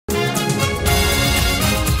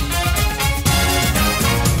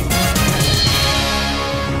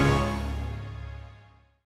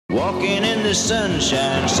Walking in the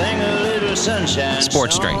sunshine, sang a little sunshine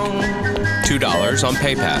Sports song. drink, $2 on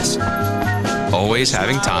PayPass. Always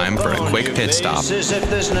having time for a quick pit stop.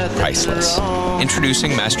 Priceless.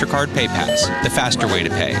 Introducing MasterCard PayPass, the faster way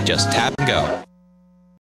to pay. Just tap and go.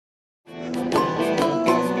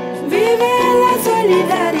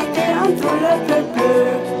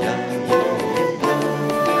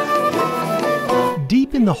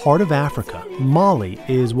 Deep in the heart of Africa, Mali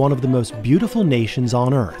is one of the most beautiful nations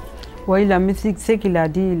on earth.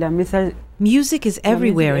 Music is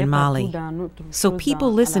everywhere in Mali, so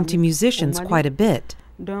people listen to musicians quite a bit.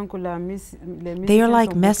 They are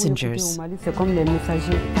like messengers.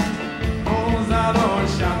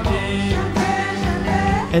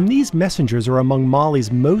 And these messengers are among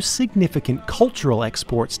Mali's most significant cultural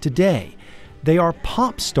exports today. They are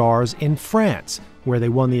pop stars in France, where they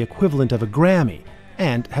won the equivalent of a Grammy,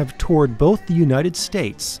 and have toured both the United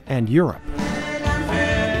States and Europe.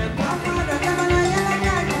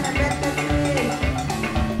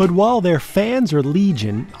 But while their fans are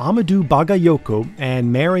legion, Amadou Bagayoko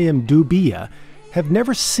and Mariam Doumbia have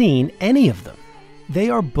never seen any of them. They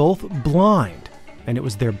are both blind, and it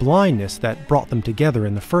was their blindness that brought them together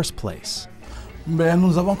in the first place.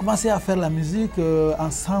 Nous avons commencé à faire la musique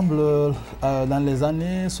ensemble dans les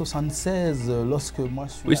années 76 lorsque moi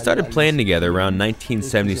je suis We started playing together around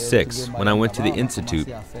 1976 when I went to the Institute,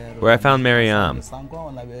 where I found Mariam.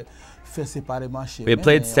 We had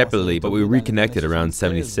played separately, but we reconnected around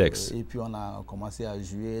 76.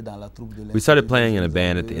 We started playing in a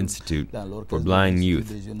band at the Institute for blind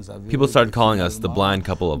youth. People started calling us the blind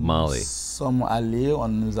couple of Mali.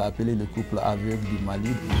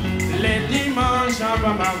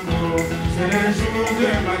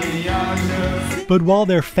 But while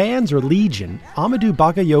their fans are legion, Amadou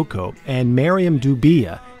Bagayoko and Mariam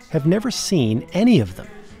Doumbia have never seen any of them.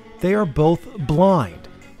 They are both blind,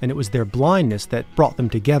 and it was their blindness that brought them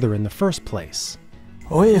together in the first place.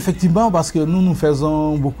 Oui, effectivement, parce que nous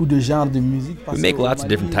faisons beaucoup de genres de musique. We make lots of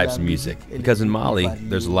different types of music, because in Mali,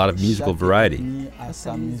 there's a lot of musical variety.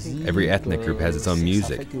 Every ethnic group has its own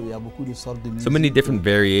music. So many different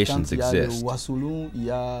variations exist.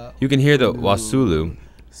 You can hear the wasulu.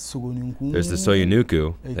 There's the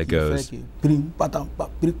soyonuku that goes.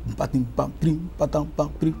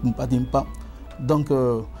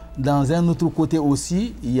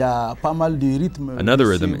 Another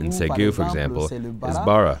rhythm in Ségou, for example, is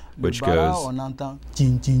bara, which goes.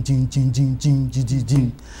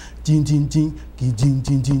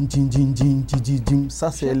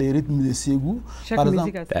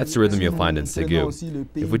 That's the rhythm you'll find in Ségou.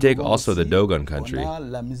 If we take also the Dogon country,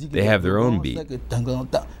 they have their own beat.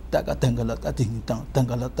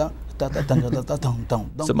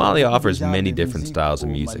 Somalia offers many different styles of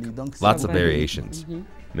music, lots of variations.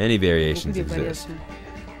 Many variations exist.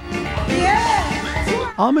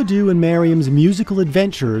 Amadou and Mariam's musical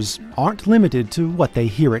adventures aren't limited to what they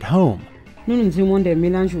hear at home. We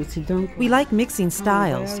like mixing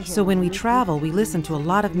styles, so when we travel, we listen to a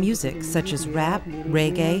lot of music, such as rap,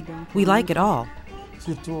 reggae. We like it all.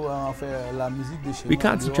 We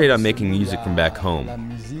concentrate on making music from back home.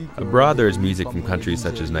 Abroad there is music from countries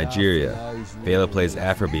such as Nigeria. Fela plays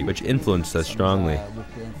Afrobeat, which influenced us strongly.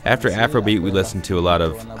 After Afrobeat we listen to a lot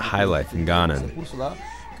of high life from Ghana,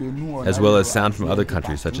 as well as sound from other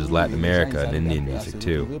countries such as Latin America and Indian music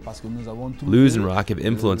too. Blues and rock have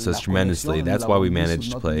influenced us tremendously. That's why we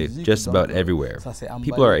managed to play just about everywhere.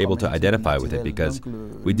 People are able to identify with it because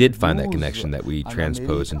we did find that connection that we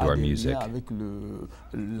transposed into our music.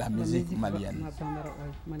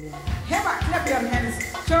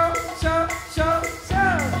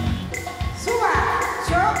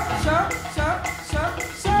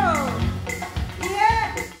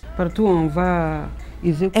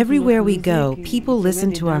 Everywhere we go, people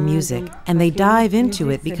listen to our music, and they dive into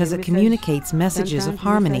it because it communicates messages of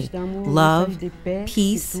harmony, love,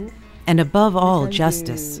 peace, and above all,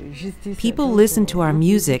 justice. People listen to our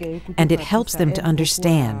music, and it helps them to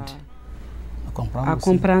understand.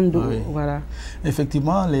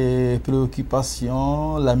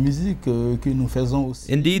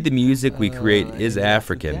 Indeed, the music we create is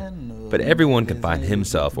African, but everyone can find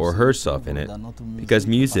himself or herself in it, because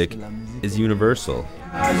music is universal.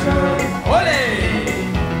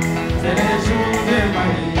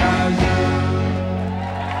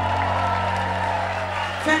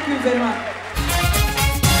 Thank you very much.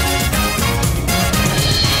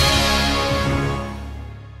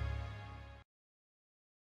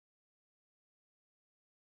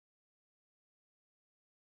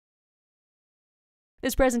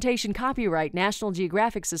 This presentation copyright National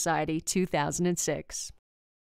Geographic Society 2006.